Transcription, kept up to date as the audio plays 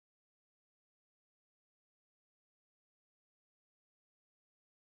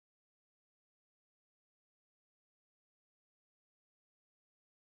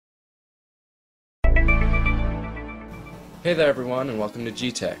Hey there everyone, and welcome to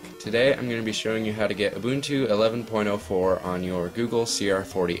GTech. Today I'm going to be showing you how to get Ubuntu 11.04 on your Google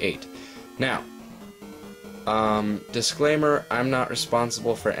Cr-48. Now, disclaimer, I'm not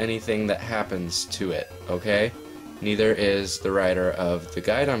responsible for anything that happens to it, okay? Neither is the writer of the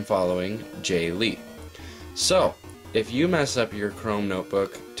guide I'm following, Jay Lee. So, if you mess up your Chrome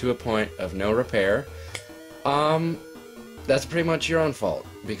notebook to a point of no repair, that's pretty much your own fault,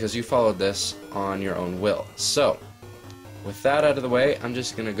 because you followed this on your own will. So, with that out of the way, I'm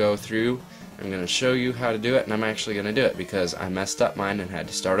just going to go through, I'm going to show you how to do it, and I'm actually going to do it because I messed up mine and had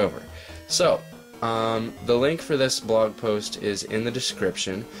to start over. So, the link for this blog post is in the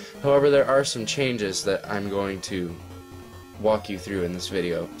description. However, there are some changes that I'm going to walk you through in this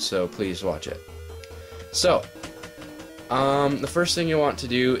video, so please watch it. So, the first thing you want to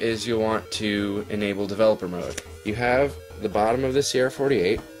do is you'll want to enable developer mode. You have the bottom of the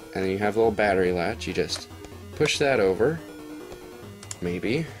Cr-48, and then you have a little battery latch. You just push that over.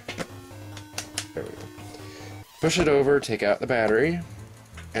 Maybe. There we go. Push it over, take out the battery,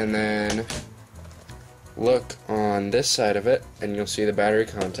 and then look on this side of it, and you'll see the battery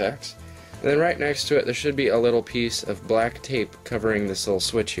contacts. And then right next to it, there should be a little piece of black tape covering this little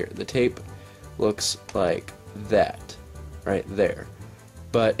switch here. The tape looks like that, right there.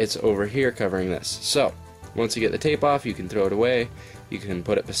 But it's over here covering this. So, once you get the tape off, you can throw it away, you can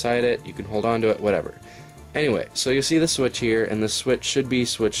put it beside it, you can hold on to it, whatever. Anyway, so you see the switch here, and the switch should be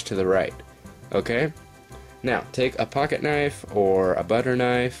switched to the right. Okay? Now, take a pocket knife, or a butter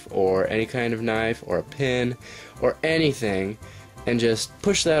knife, or any kind of knife, or a pin, or anything, and just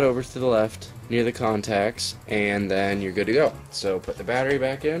push that over to the left, near the contacts, and then you're good to go. So, put the battery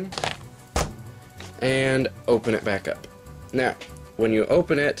back in, and open it back up. Now, when you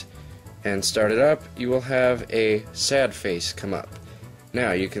open it, and start it up, you will have a sad face come up.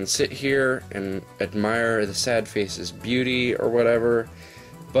 Now, you can sit here and admire the sad face's beauty or whatever,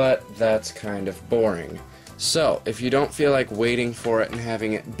 but that's kind of boring. So, if you don't feel like waiting for it and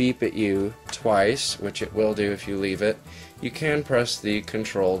having it beep at you twice, which it will do if you leave it, you can press the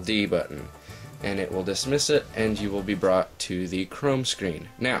Ctrl-D button, and it will dismiss it, and you will be brought to the Chrome screen.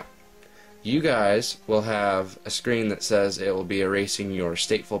 Now, you guys will have a screen that says it will be erasing your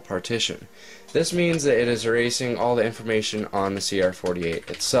stateful partition. This means that it is erasing all the information on the Cr-48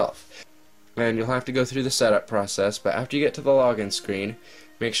 itself. And you'll have to go through the setup process, but after you get to the login screen,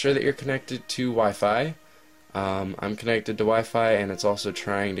 make sure that you're connected to Wi-Fi. I'm connected to Wi-Fi, and it's also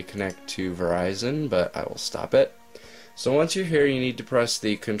trying to connect to Verizon, but I will stop it. So once you're here, you need to press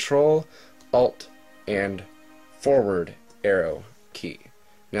the Control, Alt, and forward arrow key.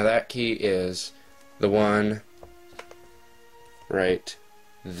 Now that key is the one right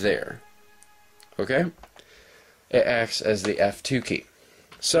there. Okay? It acts as the F2 key.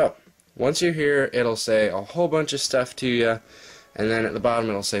 So, once you're here, it'll say a whole bunch of stuff to you, and then at the bottom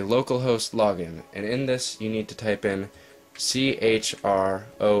it'll say localhost login. And in this, you need to type in C-H-R-O-N-O-S,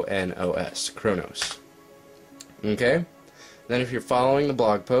 Chronos. Okay? Then if you're following the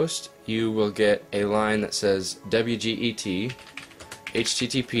blog post, you will get a line that says WGET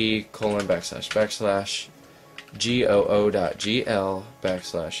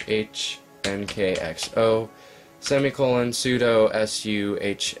http://goo.gl/hnkxo sudo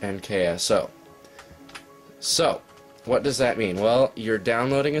suhnkso. So, what does that mean? Well, you're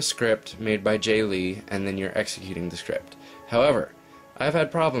downloading a script made by Jay Lee, and then you're executing the script. However, I've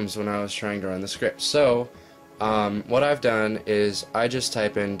had problems when I was trying to run the script. So, what I've done is I just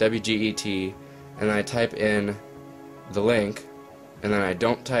type in WGET, and I type in the link, and then I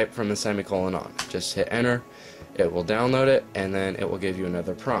don't type from the semicolon on. Just hit enter, it will download it, and then it will give you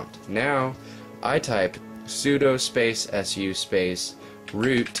another prompt. Now, I type sudo space su space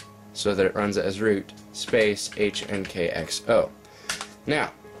root, so that it runs it as root, space hnkxo.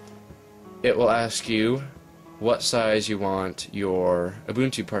 Now, it will ask you what size you want your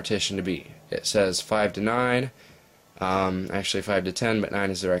Ubuntu partition to be. It says 5 to 9, actually 5 to 10, but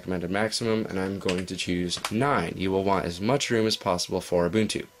 9 is the recommended maximum, and I'm going to choose 9. You will want as much room as possible for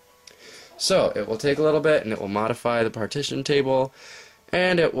Ubuntu. So, it will take a little bit, and it will modify the partition table,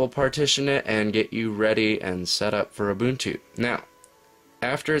 and it will partition it and get you ready and set up for Ubuntu. Now,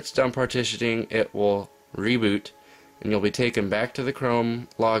 after it's done partitioning, it will reboot, and you'll be taken back to the Chrome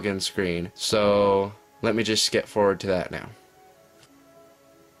login screen. So, let me just skip forward to that now.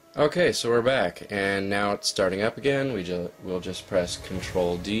 Okay, so we're back, and now it's starting up again. We'll just press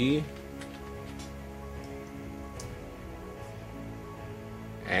Ctrl-D,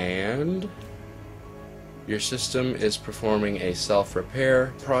 and your system is performing a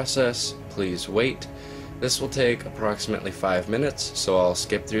self-repair process. Please wait. This will take approximately 5 minutes, so I'll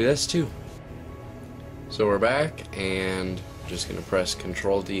skip through this too. So we're back, and just gonna press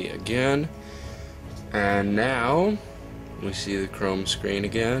Ctrl-D again, and now we see the Chrome screen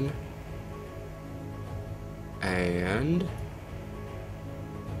again, and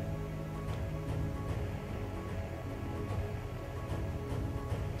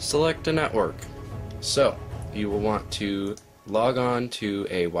select a network. So you will want to log on to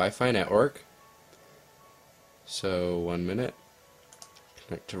a Wi-Fi network. So 1 minute,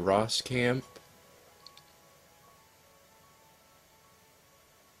 connect to Roskamp,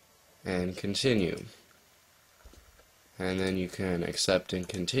 and continue. And then you can accept and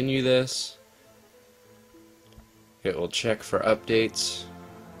continue this. It will check for updates.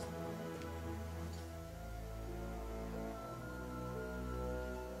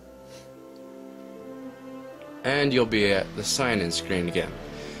 And you'll be at the sign-in screen again.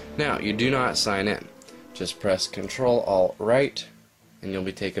 Now, you do not sign in. Just press Ctrl-Alt-Right, and you'll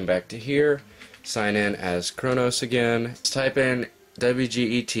be taken back to here. Sign in as Kronos again. Type in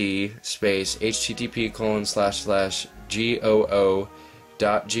wget space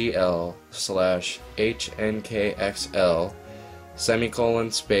http://goo.gl/hnkxl semicolon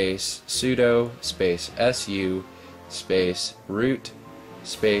space sudo space su space root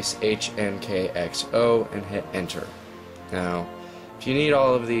space hnkxo and hit enter. Now, if you need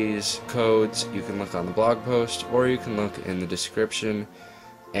all of these codes, you can look on the blog post or you can look in the description,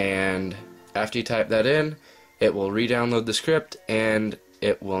 and after you type that in, it will re-download the script and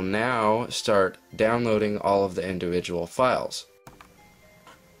it will now start downloading all of the individual files.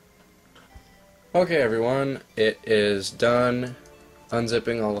 Okay everyone, it is done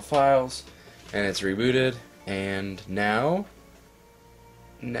unzipping all the files and it's rebooted, and now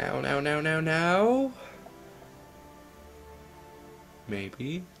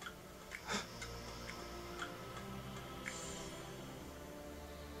maybe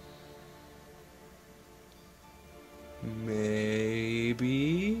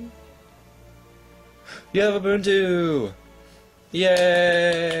you have Ubuntu!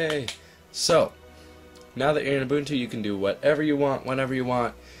 Yay! So, now that you're in Ubuntu, you can do whatever you want, whenever you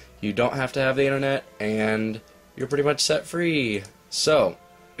want. You don't have to have the internet, and you're pretty much set free. So,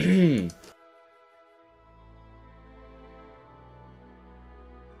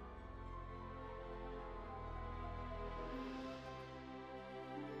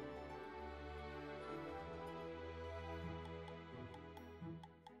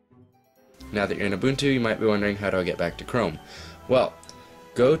 now that you're in Ubuntu, you might be wondering, how do I get back to Chrome? Well,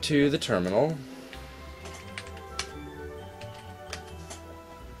 go to the terminal,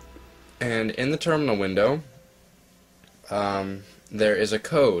 and in the terminal window, there is a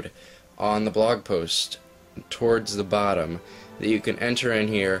code on the blog post towards the bottom that you can enter in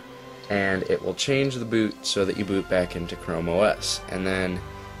here, and it will change the boot so that you boot back into Chrome OS. And then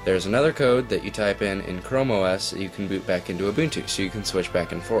there's another code that you type in Chrome OS that you can boot back into Ubuntu, so you can switch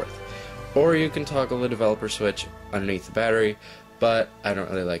back and forth. Or you can toggle the developer switch underneath the battery, but I don't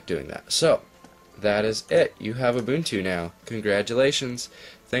really like doing that. So, that is it. You have Ubuntu now. Congratulations.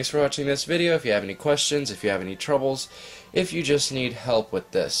 Thanks for watching this video. If you have any questions, if you have any troubles, if you just need help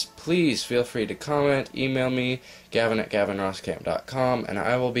with this, please feel free to comment, email me, Gavin@GavinRoskamp.com, and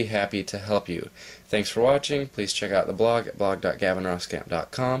I will be happy to help you. Thanks for watching. Please check out the blog at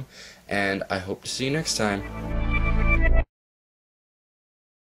blog.gavinroskamp.com, and I hope to see you next time.